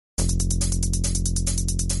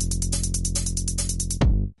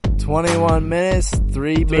21 minutes,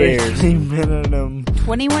 3 beers. 3 minimum.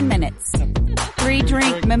 21 minutes. 3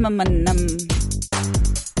 drink minimum.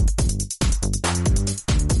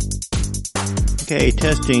 Okay,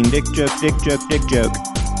 testing. Dick joke, dick joke, dick joke.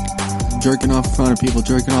 Jerking off in front of people,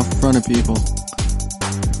 jerking off in front of people.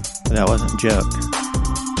 That wasn't a joke.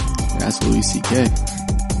 That's Louis C.K.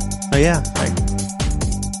 Oh, yeah.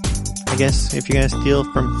 I guess if you're going to steal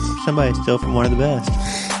from somebody, steal from one of the best.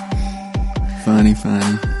 Funny,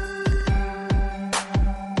 funny.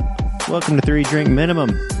 Welcome to 3 Drink Minimum.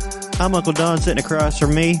 I'm Uncle Don, sitting across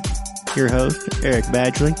from me, your host, Eric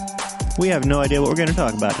Badgley. We have no idea what we're going to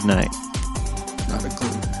talk about tonight. Not a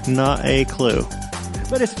clue. Not a clue.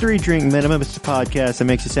 But it's 3 Drink Minimum. It's a podcast that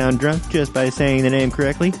makes you sound drunk just by saying the name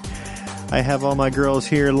correctly. I have all my girls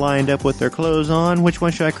here lined up with their clothes on. Which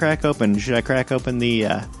one should I crack open? Should I crack open the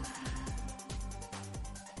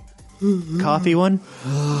coffee one?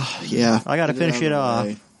 Yeah. I gotta finish it off.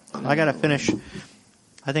 way. I gotta finish.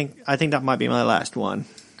 I think that might be my last one.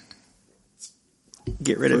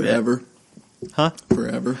 Get rid of it. Forever. Huh?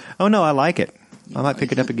 Forever. Oh no, I like it. I might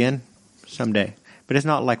pick it up again someday. But it's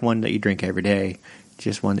not like one that you drink every day.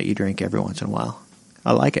 Just one that you drink every once in a while.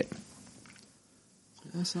 I like it.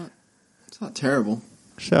 It's not terrible.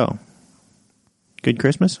 So, good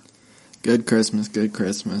Christmas? Good Christmas, good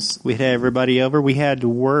Christmas. We had everybody over. We had the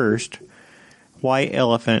worst white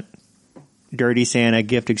elephant dirty Santa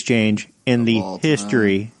gift exchange in the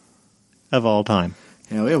history of all time.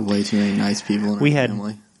 Yeah, we have way too many nice people in our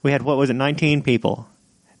family. We had, what was it, 19 people.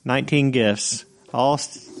 19 gifts. All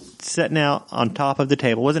sitting out on top of the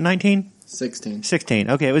table. Was it 19? 16. 16.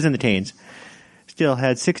 Okay, it was in the teens. Still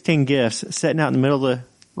had 16 gifts sitting out in the middle of the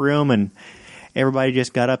room, and everybody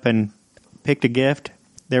just got up and picked a gift.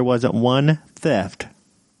 There wasn't one theft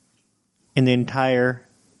in the entire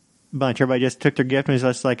bunch. Everybody just took their gift and was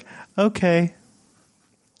just like, okay.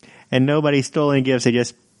 And nobody stole any gifts. They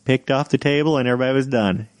just picked off the table and everybody was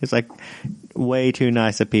done. It's like way too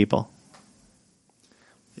nice of people.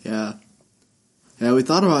 Yeah. Yeah, we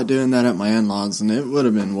thought about doing that at my in-laws, and it would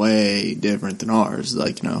have been way different than ours,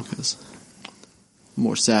 because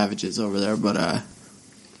more savages over there, but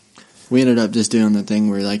we ended up just doing the thing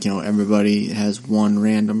where, everybody has one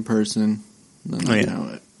random person.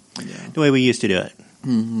 And The way we used to do it.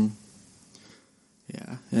 Mm-hmm.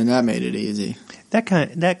 Yeah, and that made it easy.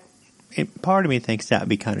 Part of me thinks that would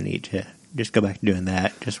be kind of neat to just go back to doing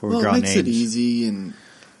that, just where we draw names. It makes names. it easy, and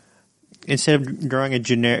instead of going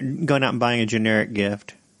out and buying a generic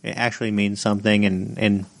gift, it actually means something,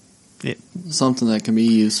 and something that can be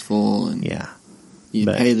useful, and you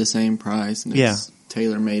pay the same price, and it's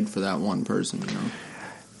tailor-made for that one person.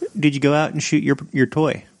 Did you go out and shoot your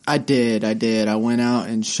toy? I did. I went out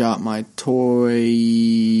and shot my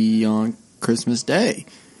toy on Christmas Day,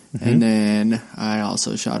 and then I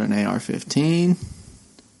also shot an AR-15,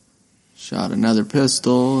 shot another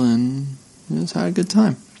pistol, and just had a good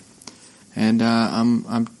time. And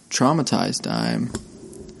I'm traumatized. I'm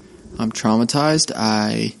traumatized.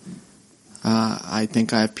 I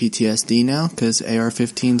think I have PTSD now because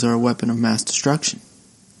AR-15s are a weapon of mass destruction.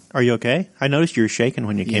 Are you okay? I noticed you were shaking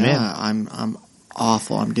when you came in. Yeah, I'm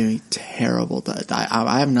awful. I'm doing terrible.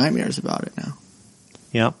 I have nightmares about it now.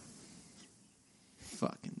 Yep.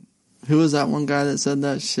 Fucking. Who was that one guy that said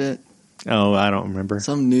that shit? Oh, I don't remember.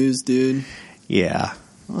 Some news dude. Yeah.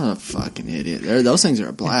 What a fucking idiot. Those things are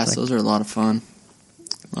a blast. Those are a lot of fun.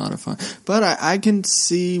 But I can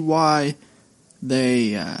see why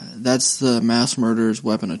that's the mass murderer's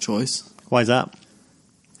weapon of choice. Why is that?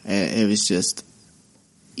 It was just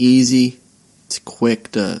easy. It's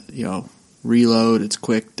quick to, reload. It's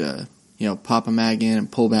quick to, pop a mag in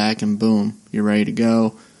and pull back and boom, you're ready to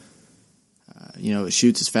go. It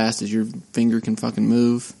shoots as fast as your finger can fucking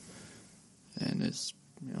move. And it's,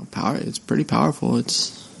 it's pretty powerful.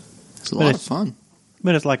 It's a lot of fun.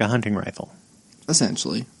 But it's like a hunting rifle.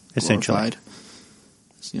 Essentially. Glorified.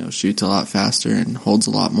 Shoots a lot faster and holds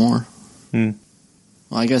a lot more. Well,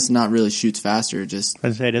 I guess not really shoots faster. Just I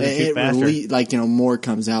was gonna say, it doesn't shoot faster. More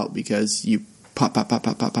comes out because you pop,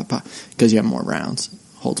 because you have more rounds.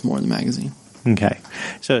 Holds more in the magazine. Okay,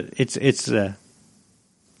 so it's a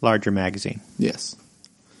larger magazine. Yes,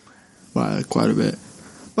 by quite a bit.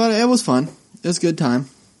 But it was fun. It was a good time.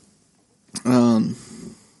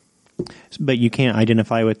 But you can't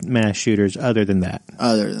identify with mass shooters other than that.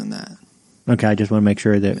 Okay, I just want to make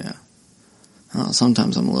sure that. Yeah. Oh,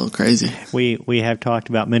 sometimes I'm a little crazy. We have talked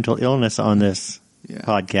about mental illness on this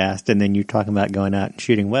podcast, and then you're talking about going out and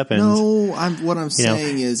shooting weapons. No, what I'm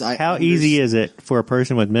saying is, how easy is it for a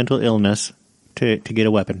person with mental illness to get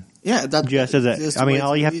a weapon? Yeah,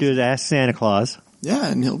 all you have to do is ask Santa Claus. Yeah,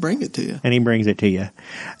 and he'll bring it to you. And he brings it to you.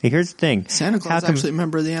 Here's the thing. Santa Claus is actually a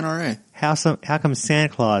member of the NRA. How come Santa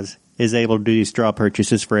Claus is able to do these straw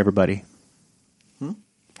purchases for everybody?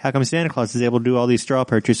 How come Santa Claus is able to do all these straw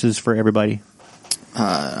purchases for everybody?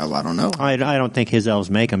 I don't know. I don't think his elves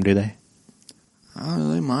make them, do they?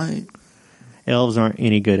 They might. Elves aren't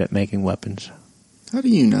any good at making weapons. How do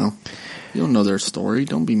you know? You don't know their story.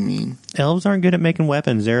 Don't be mean. Elves aren't good at making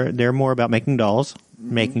weapons. They're more about making dolls,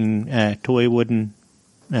 making toy wooden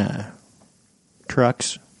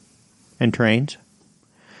trucks and trains.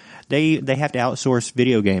 They have to outsource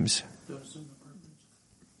video games.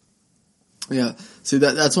 Yeah. See,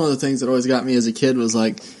 that's one of the things that always got me as a kid was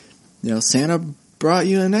like, Santa brought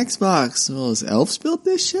you an Xbox. Well, has elves built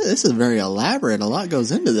this shit? This is very elaborate. A lot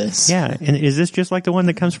goes into this. Yeah, and is this just like the one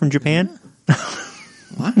that comes from Japan?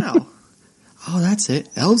 Wow. Oh, that's it.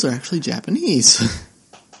 Elves are actually Japanese.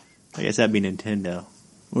 I guess that'd be Nintendo.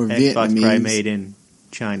 Or Xbox Vietnamese. probably made in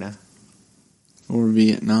China. Or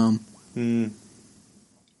Vietnam.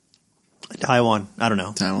 Taiwan. I don't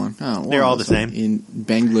know. Taiwan. Oh, They're all the same. In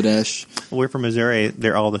Bangladesh. We're from Missouri.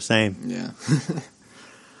 They're all the same. Yeah.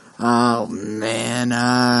 Oh, man.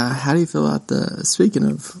 How do you feel about speaking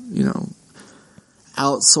of,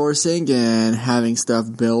 outsourcing and having stuff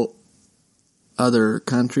built other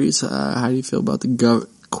countries, how do you feel about the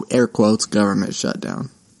air quotes government shutdown?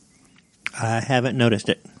 I haven't noticed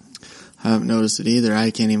it. I haven't noticed it either. I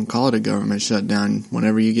can't even call it a government shutdown.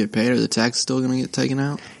 Whenever you get paid, are the taxes still going to get taken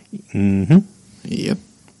out? Mm-hmm. Yep.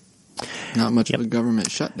 Not much of a government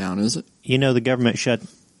shutdown, is it? The government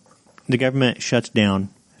shuts down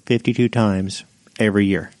 52 times every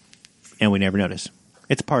year, and we never notice.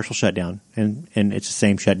 It's a partial shutdown, and it's the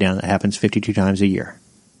same shutdown that happens 52 times a year.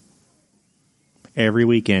 Every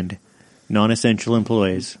weekend, non-essential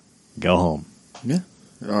employees go home. Yeah.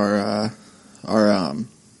 Are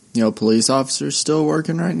police officers still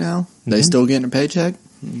working right now? They still getting a paycheck?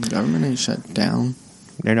 Government ain't shut down.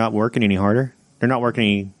 They're not working any harder. They're not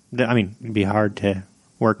working it'd be hard to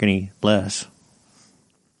work any less.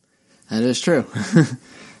 That is true.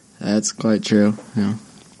 That's quite true. Yeah.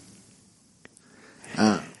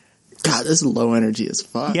 God, this is low energy as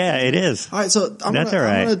fuck. Yeah, it is. All right, so I'm That's all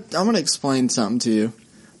right. I'm gonna explain something to you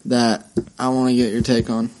that I want to get your take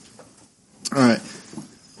on. All right,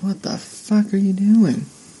 what the fuck are you doing?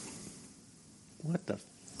 What the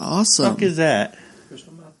Awesome. fuck is that?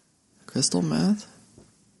 Crystal meth?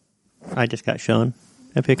 I just got shown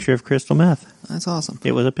a picture of crystal meth. That's awesome.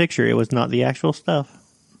 It was a picture. It was not the actual stuff.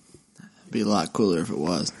 It'd be a lot cooler if it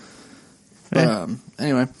was. But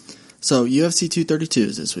anyway, so UFC 232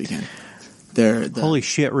 is this weekend. Holy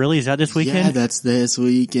shit, really? Is that this weekend? Yeah, that's this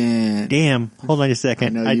weekend. Damn. Hold on a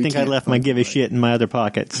second. I know I you think I can't left my fucking give a wait. shit in my other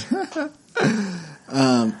pockets. No,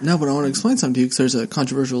 but I want to explain something to you because there's a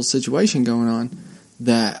controversial situation going on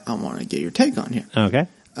that I want to get your take on here. Okay.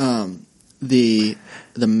 The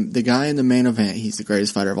guy in the main event, he's the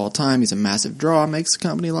greatest fighter of all time. He's a massive draw, makes the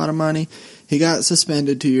company a lot of money. He got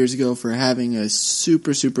suspended 2 years ago for having a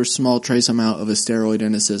super, super small trace amount of a steroid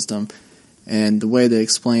in his system. And the way they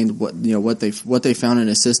explained what they found in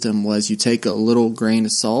his system was you take a little grain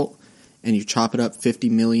of salt and you chop it up 50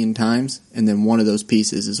 million times, and then one of those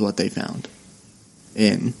pieces is what they found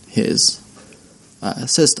in his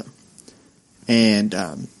system. And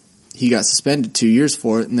he got suspended 2 years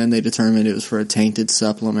for it, and then they determined it was for a tainted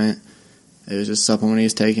supplement. It was just a supplement he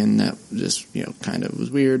was taking that just, kind of was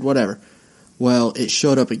weird, whatever. Well, it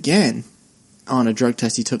showed up again on a drug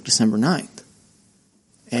test he took December 9th.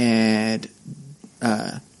 And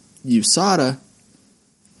USADA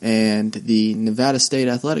and the Nevada State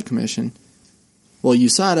Athletic Commission, well,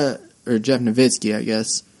 USADA, or Jeff Nowitzki, I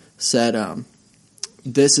guess, said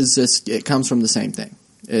it comes from the same thing.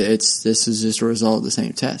 This is just a result of the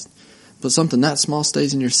same test. But something that small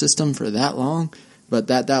stays in your system for that long, but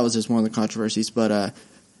that was just one of the controversies. But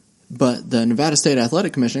the Nevada State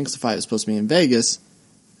Athletic Commission, because the fight was supposed to be in Vegas,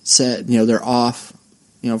 said, they're off,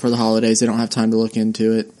 for the holidays. They don't have time to look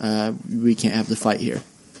into it. We can't have the fight here.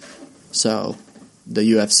 So the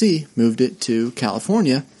UFC moved it to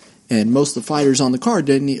California, and most of the fighters on the card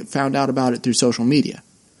found out about it through social media.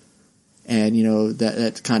 And,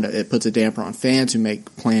 that kind of, it puts a damper on fans who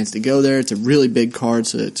make plans to go there. It's a really big card,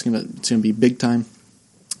 so it's gonna be big time.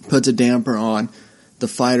 Puts a damper on the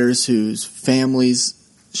fighters whose families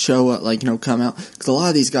show up, come out. Because a lot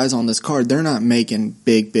of these guys on this card, they're not making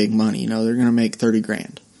big money. They're going to make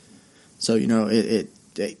 $30,000. So,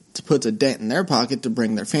 it puts a dent in their pocket to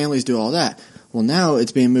bring their families, do all that. Well, now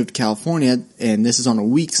it's being moved to California, and this is on a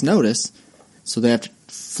week's notice. So they have to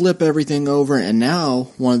flip everything over, and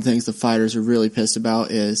now one of the things the fighters are really pissed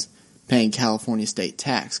about is paying California state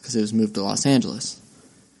tax because it was moved to Los Angeles.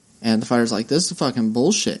 And the fighter's like, this is fucking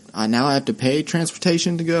bullshit. Now I have to pay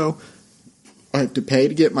transportation to go. I have to pay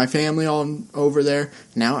to get my family on over there.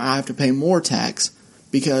 Now I have to pay more tax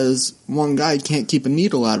because one guy can't keep a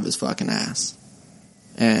needle out of his fucking ass.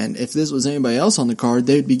 And if this was anybody else on the card,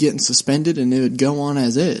 they'd be getting suspended and it would go on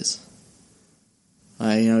as is.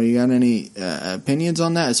 You got any opinions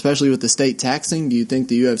on that, especially with the state taxing? Do you think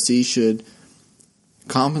the UFC should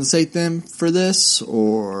compensate them for this,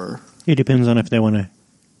 or? It depends on if they want to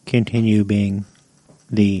continue being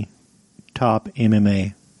the top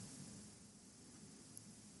MMA.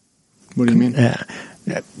 What do you mean?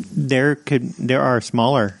 There are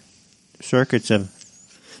smaller circuits of.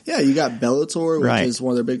 Yeah, you got Bellator, which right. is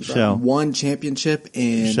one of their big. So, one championship,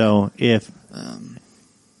 and so if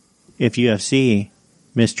UFC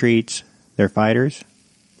mistreats their fighters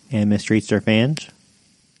and mistreats their fans,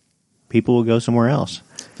 people will go somewhere else.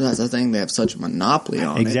 But that's the thing; they have such a monopoly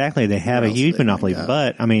on it. Exactly, they have a huge monopoly.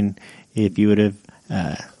 But I mean, if you would have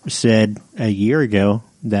said a year ago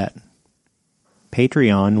that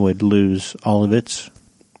Patreon would lose all of its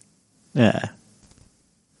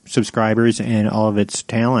subscribers and all of its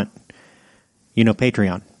talent,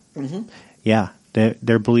 Patreon. Mm-hmm. Yeah,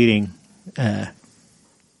 they're bleeding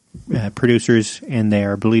producers, and they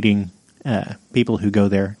are bleeding people who go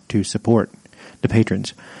there to support the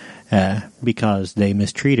patrons because they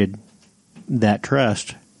mistreated that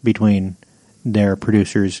trust between their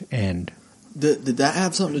producers and. Did that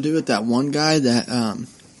have something to do with that one guy that?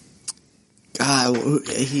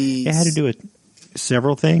 It had to do with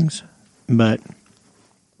several things, but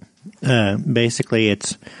basically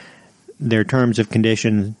it's their terms of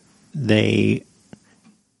condition. They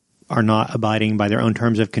are not abiding by their own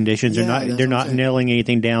terms of conditions. Yeah, they're not nailing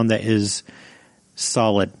anything down that is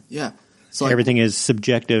solid. Yeah. So everything is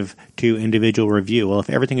subjective to individual review. Well, if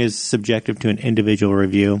everything is subjective to an individual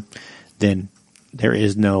review, then there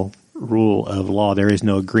is no rule of law. There is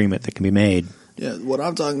no agreement that can be made. Yeah, what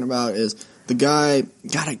I'm talking about is the guy.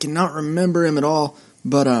 God, I cannot remember him at all.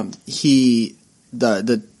 But the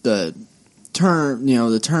term,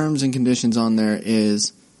 the terms and conditions on there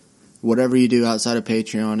is whatever you do outside of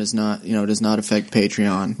Patreon is not, does not affect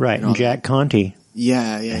Patreon. Right. And Jack Conte.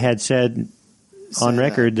 Yeah. Had said on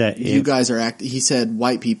record that you guys are he said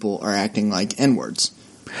white people are acting like N-words.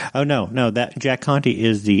 Oh, no, that Jack Conte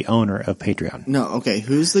is the owner of Patreon. No, okay,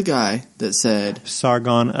 who's the guy that said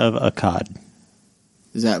Sargon of Akkad?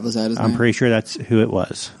 Was that his name? I'm pretty sure that's who it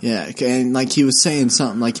was. Yeah, okay, and he was saying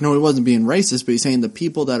something he wasn't being racist, but he's saying the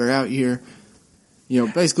people that are out here,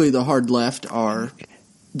 basically the hard left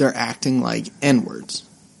they're acting like N-words.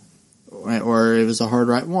 Right? Or it was a hard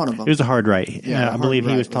right, one of them. It was a hard right. Yeah, I believe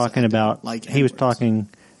he was talking about, he was talking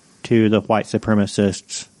to the white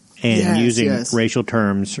supremacists and using racial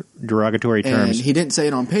terms, derogatory terms. And he didn't say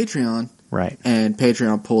it on Patreon. Right. And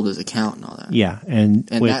Patreon pulled his account and all that. Yeah. And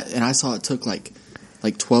I saw it took like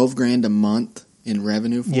 $12,000 a month in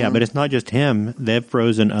revenue for him. Yeah, but it's not just him. They've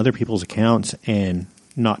frozen other people's accounts and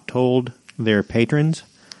not told their patrons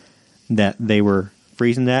that they were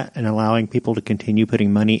freezing that and allowing people to continue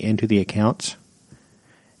putting money into the accounts.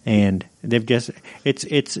 And they've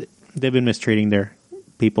they've been mistreating their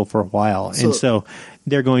people for a while. And so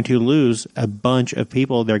they're going to lose a bunch of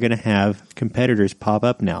people. They're going to have competitors pop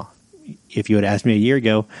up now. If you had asked me a year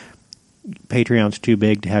ago, Patreon's too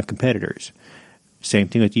big to have competitors. Same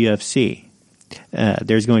thing with UFC.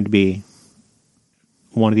 There's going to be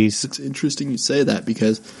one of these. It's interesting you say that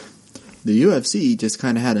because the UFC just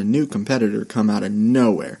kind of had a new competitor come out of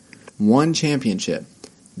nowhere. One championship.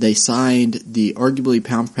 They signed the arguably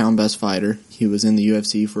pound-for-pound best fighter. He was in the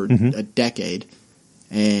UFC for a decade,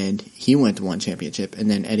 and he went to one championship.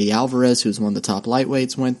 And then Eddie Alvarez, who's one of the top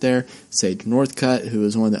lightweights, went there. Sage Northcutt, who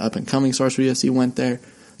was one of the up-and-coming stars for UFC, went there.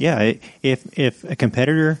 Yeah, if a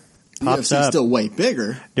competitor pops UFC's up, still way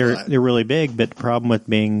bigger. They're really big, but the problem with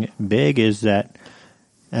being big is that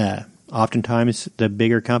oftentimes the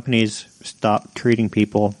bigger companies stop treating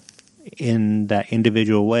people in that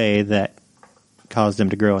individual way that caused them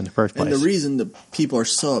to grow in the first place. And the reason the people are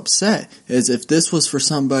so upset is if this was for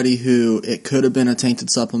somebody who it could have been a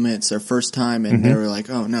tainted supplement, it's their first time, and they were like,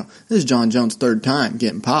 oh no, this is John Jones' third time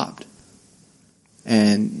getting popped.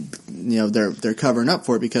 And, they're covering up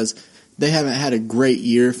for it because they haven't had a great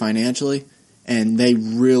year financially, and they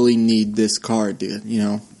really need this card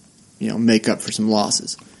to, make up for some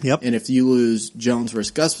losses. Yep. And if you lose Jones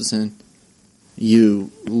versus Gustafsson,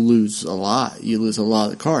 you lose a lot. You lose a lot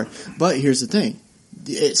of the card. But here's the thing.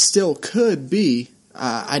 It still could be,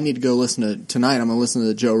 I need to go tonight I'm going to listen to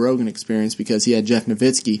the Joe Rogan Experience because he had Jeff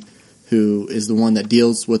Nowitzki, who is the one that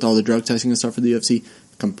deals with all the drug testing and stuff for the UFC,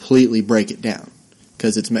 completely break it down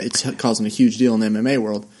because it's causing a huge deal in the MMA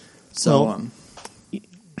world. So, Well,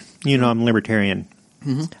 you know, I'm libertarian.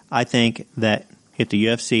 Mm-hmm. I think that if the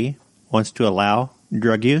UFC wants to allow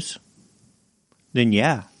drug use, then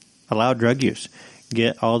yeah, allow drug use.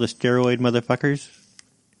 Get all the steroid motherfuckers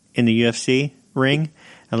in the UFC ring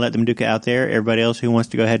and let them duke it out there. Everybody else who wants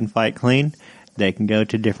to go ahead and fight clean, they can go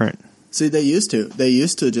to different. see, they used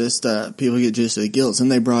to just people get just to the gills,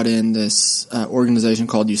 and they brought in this organization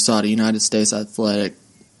called USADA, United States Athletic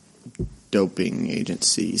Doping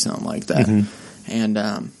Agency, something like that, and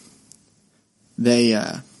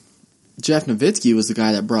Jeff Nowitzki was the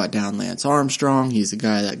guy that brought down Lance Armstrong. He's the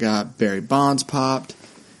guy that got Barry Bonds popped.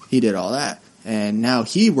 He did all that. And now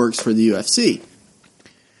he works for the UFC.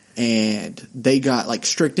 And they got like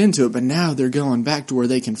strict into it, but now they're going back to where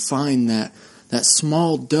they can find that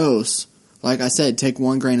small dose. Like I said, take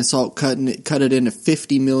 1 grain of salt, cut it into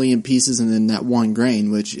 50 million pieces, and then that 1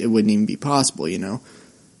 grain, which it wouldn't even be possible, you know.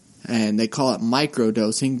 And they call it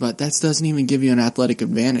microdosing, but that doesn't even give you an athletic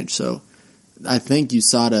advantage. So I think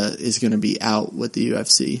USADA is going to be out with the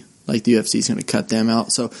UFC. Like the UFC is going to cut them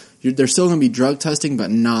out. So there's still going to be drug testing,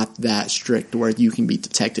 but not that strict where you can be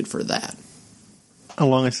detected for that.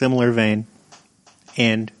 Along a similar vein,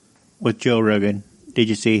 and with Joe Rogan, did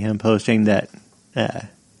you see him posting that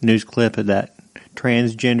news clip of that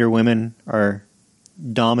transgender women are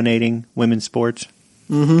dominating women's sports?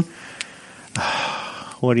 Mm-hmm.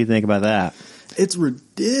 What do you think about that? It's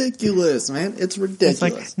ridiculous, man. It's ridiculous.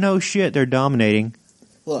 It's like, no shit, they're dominating.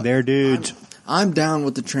 Look, They're dudes. I'm down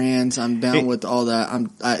with the trans. I'm down with all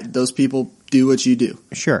that. Those people do what you do.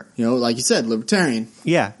 Sure. You know, like you said, libertarian.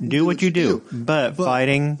 Yeah, do what you do. But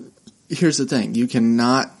fighting... Here's the thing. You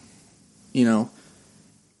cannot, you know,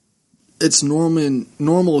 it's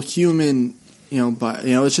normal human,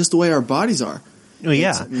 it's just the way our bodies are. Well,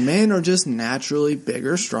 yeah. Men are just naturally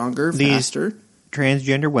bigger, stronger, faster.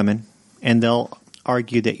 Transgender women, and they'll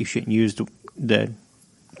argue that you shouldn't use the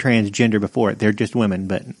transgender before it. They're just women,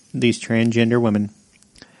 but these transgender women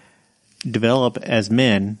develop as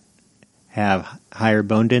men, have higher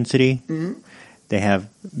bone density, they have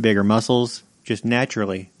bigger muscles just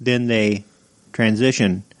naturally. Then they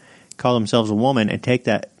transition, call themselves a woman, and take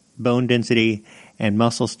that bone density and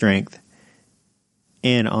muscle strength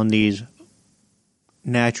in on these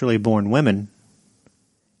naturally born women,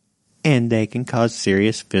 and they can cause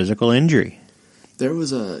serious physical injury. There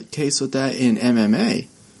was a case with that in MMA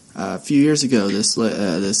a few years ago. This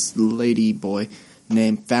lady boy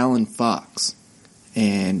named Fallon Fox,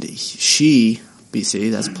 and she,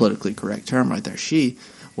 BC, that's a politically correct term right there, she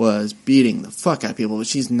was beating the fuck out of people, but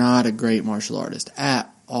she's not a great martial artist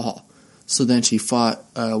at all. So then she fought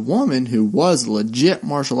a woman who was a legit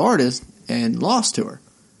martial artist and lost to her.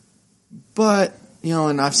 But,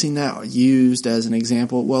 and I've seen that used as an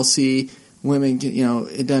example. Well, see, women,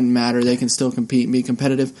 it doesn't matter. They can still compete and be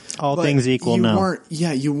competitive. All things equal, no.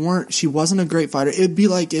 She wasn't a great fighter. It'd be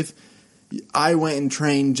like if I went and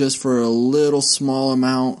trained just for a little small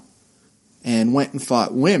amount and went and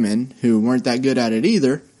fought women who weren't that good at it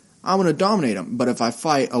either. I'm going to dominate them. But if I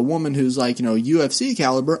fight a woman who's like, UFC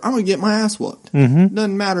caliber, I'm going to get my ass whooped. Mm-hmm.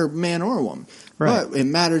 Doesn't matter man or woman. Right. But it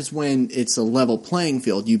matters when it's a level playing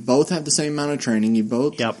field. You both have the same amount of training. You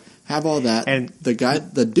both have all that. And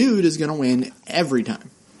the dude is going to win every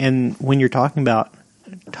time. And when you're talking about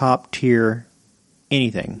top tier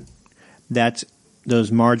anything, that's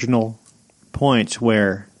those marginal points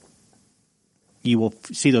where you will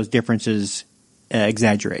see those differences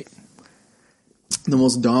exaggerate. The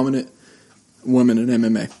most dominant woman in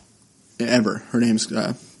MMA ever. Her name's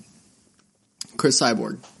Chris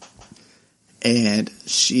Cyborg. And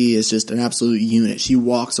she is just an absolute unit. She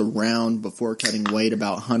walks around before cutting weight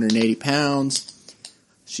about 180 pounds.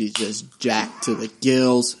 She's just jacked to the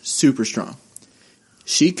gills, super strong.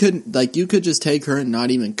 She couldn't, you could just take her and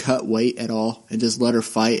not even cut weight at all and just let her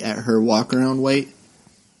fight at her walk around weight.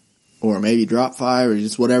 Or maybe drop 5 or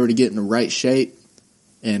just whatever to get in the right shape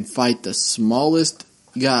and fight the smallest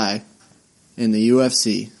guy in the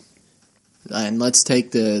UFC. And let's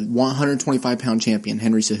take the 125-pound champion,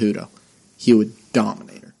 Henry Cejudo. He would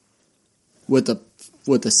dominate her with a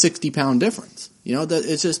 60-pound difference.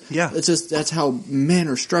 It's just that's how men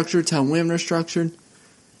are structured. It's how women are structured.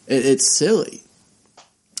 It's silly.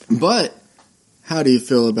 But how do you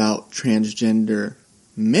feel about transgender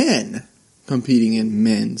men competing in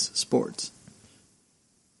men's sports?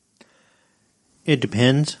 It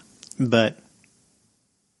depends, but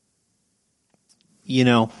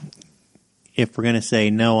if we're going to say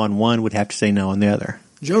no on one, we'd have to say no on the other.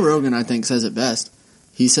 Joe Rogan, I think, says it best.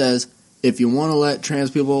 He says, if you want to let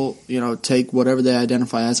trans people, take whatever they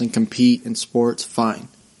identify as and compete in sports, fine.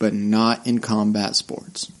 But not in combat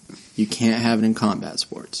sports. You can't have it in combat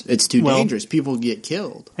sports. It's too dangerous. People get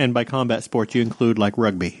killed. And by combat sports, you include like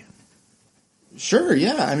rugby. Sure,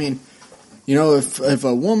 yeah. I mean, if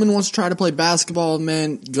a woman wants to try to play basketball with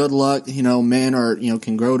men, good luck. Men are,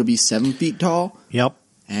 can grow to be 7 feet tall. Yep.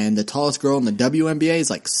 And the tallest girl in the WNBA is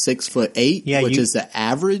like 6'8", which is the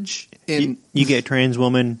average. You get a trans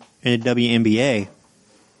woman in the WNBA.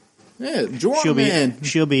 Yeah, Joanna Man.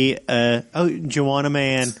 She'll be Joanna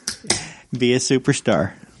Man, be a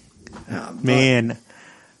superstar. Man,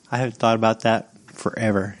 I haven't thought about that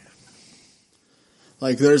forever.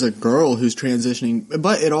 Like, there's a girl who's transitioning,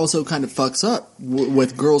 but it also kind of fucks up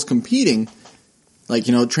with girls competing, like,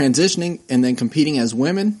 transitioning and then competing as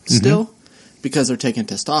women still, because they're taking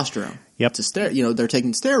testosterone. Yep. They're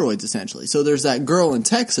taking steroids, essentially. So there's that girl in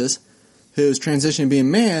Texas who's transitioning to being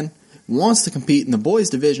a man, wants to compete in the boys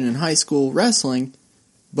division in high school wrestling,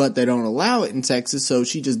 but they don't allow it in Texas, so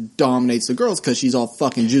she just dominates the girls because she's all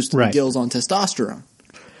fucking juiced to the gills on testosterone.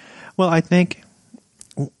 Well, I think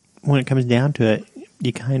when it comes down to it,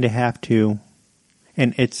 you kind of have to,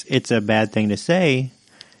 and it's a bad thing to say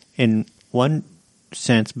in one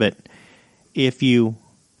sense, but if you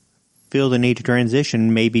feel the need to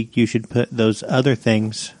transition, maybe you should put those other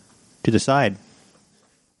things to the side.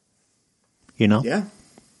 Yeah.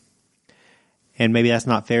 And maybe that's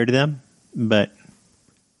not fair to them, but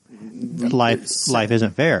life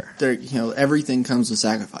isn't fair. Everything comes with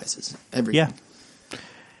sacrifices. Everything.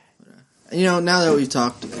 Yeah. Now that we've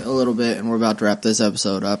talked a little bit and we're about to wrap this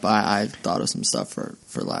episode up, I thought of some stuff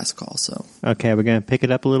for last call. So okay, we're gonna pick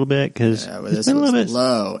it up a little bit because it's been a little bit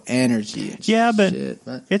low energy. And but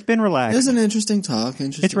it's been relaxed. It's an interesting talk.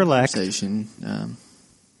 It's relaxed. Conversation.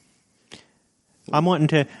 I'm wanting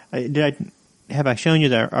to. Have I shown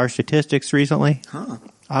you our statistics recently? Huh.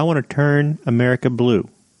 I want to turn America blue.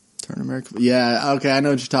 Turn America. Yeah. Okay, I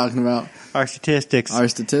know what you're talking about. Our statistics.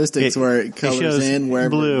 Where it colors shows in where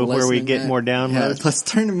blue, where we get more downloads.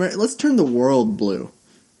 Yeah, let's turn the world blue.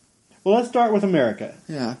 Well, let's start with America.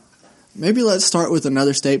 Yeah. Maybe let's start with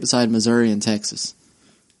another state beside Missouri and Texas.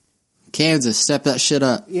 Kansas, step that shit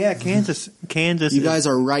up. Yeah, Kansas. You guys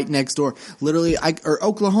are right next door. Literally, or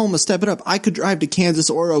Oklahoma, step it up. I could drive to Kansas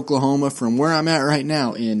or Oklahoma from where I'm at right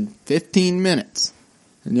now in 15 minutes.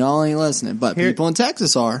 And y'all ain't listening, but people in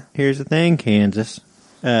Texas are. Here's the thing, Kansas.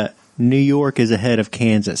 New York is ahead of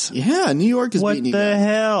Kansas. Yeah, New York is beating you guys. What the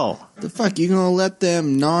hell? The fuck, you gonna let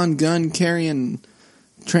them non-gun carrying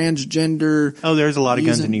transgender... Oh, there's a lot of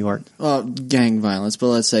guns in New York. Gang violence, but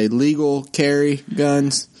let's say legal carry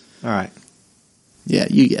guns... All right. Yeah,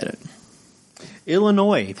 you get it.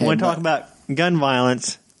 Illinois. If you want to talk about gun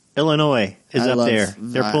violence, Illinois is up there.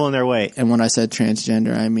 They're pulling their weight. And when I said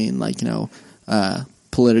transgender, I mean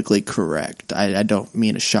politically correct. I don't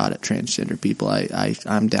mean a shot at transgender people.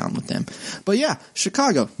 I'm down with them. But yeah,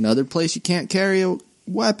 Chicago, another place you can't carry a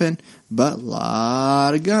weapon, but a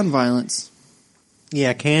lot of gun violence.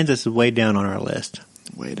 Yeah, Kansas is way down on our list.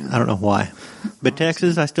 Way down. I don't know why. But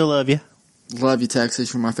Texas, I still love you. Love you,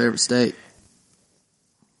 Texas. You're my favorite state.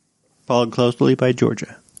 Followed closely by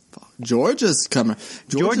Georgia. Georgia's coming.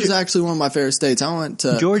 Georgia's actually one of my favorite states. I went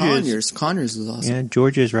to Conyers. Conyers was awesome. Yeah,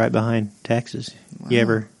 Georgia's right behind Texas. Wow. You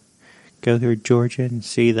ever go through Georgia and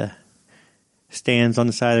see the stands on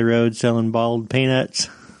the side of the road selling boiled peanuts?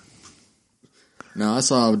 No, I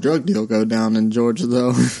saw a drug deal go down in Georgia,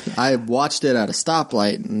 though. I watched it at a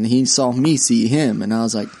stoplight, and he saw me see him, and I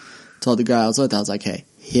was like, told the guy I was with, I was like, hey,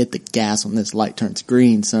 hit the gas when this light turns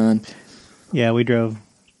green, son. Yeah, we drove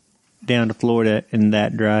down to Florida, and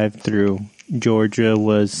that drive through Georgia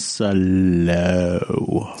was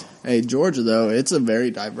slow. Hey, Georgia, though, it's a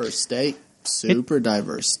very diverse state. Super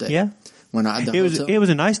diverse state. Yeah. It was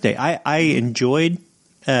a nice day. I enjoyed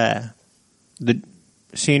the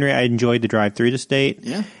scenery. I enjoyed the drive through the state.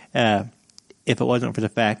 Yeah. If it wasn't for the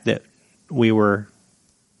fact that we were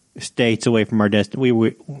states away from our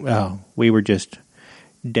destination, we were just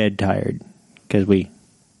dead tired because we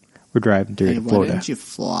were driving through Florida. Why didn't you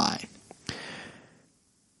fly?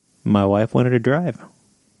 My wife wanted to drive.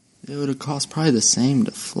 It would have cost probably the same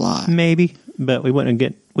to fly. Maybe, but we wouldn't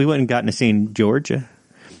have gotten to see Georgia.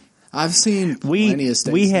 I've seen plenty of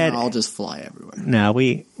states. I'll just fly everywhere. No,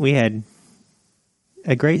 we had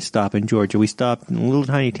a great stop in Georgia. We stopped in a little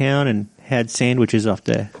tiny town and had sandwiches off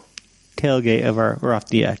the tailgate off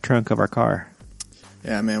the trunk of our car.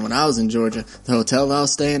 Yeah, man. When I was in Georgia, the hotel I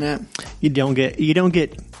was staying at, you don't get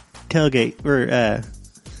tailgate or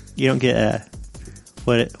you don't get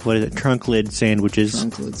what is it, trunk lid sandwiches.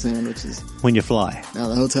 Trunk lid sandwiches when you fly. Now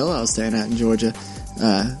the hotel I was staying at in Georgia,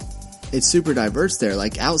 it's super diverse there.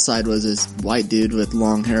 Like outside was this white dude with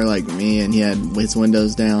long hair like me, and he had his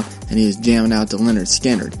windows down, and he was jamming out to Leonard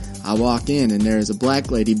Skinner. I walk in, and there's a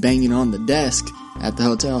black lady banging on the desk at the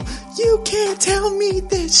hotel. You can't tell me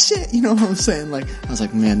this shit. You know what I'm saying? Like, I was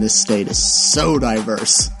like, man, this state is so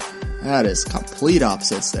diverse. That is complete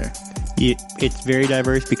opposites there. It's very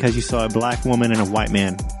diverse because you saw a black woman and a white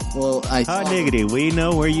man. Well, Hot diggity, we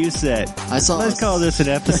know where you sit. Let's call this an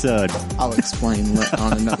episode. I'll explain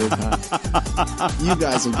on another time. You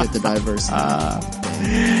guys will get the diversity.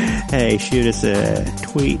 Hey, shoot us a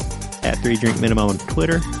tweet at 3 Drink Minimum on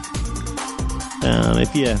Twitter.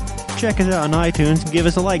 If you check us out on iTunes, give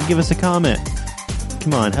us a like, give us a comment.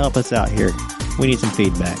 Come on, help us out here. We need some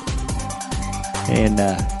feedback. And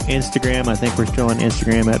Instagram, I think we're still on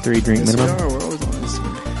Instagram at 3 Drink Yes, Minimum. we are. We're always on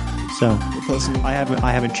Instagram. So We're posting. I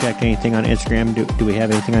haven't checked anything on Instagram. Do we have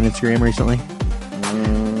anything on Instagram recently?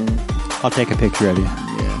 I'll take a picture of you,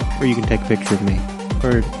 Yeah. or you can take a picture of me,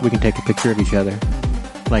 or we can take a picture of each other,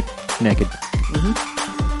 like naked.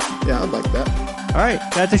 Yeah, I'd like that. All right,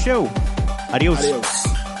 that's the show. Adios. Adios.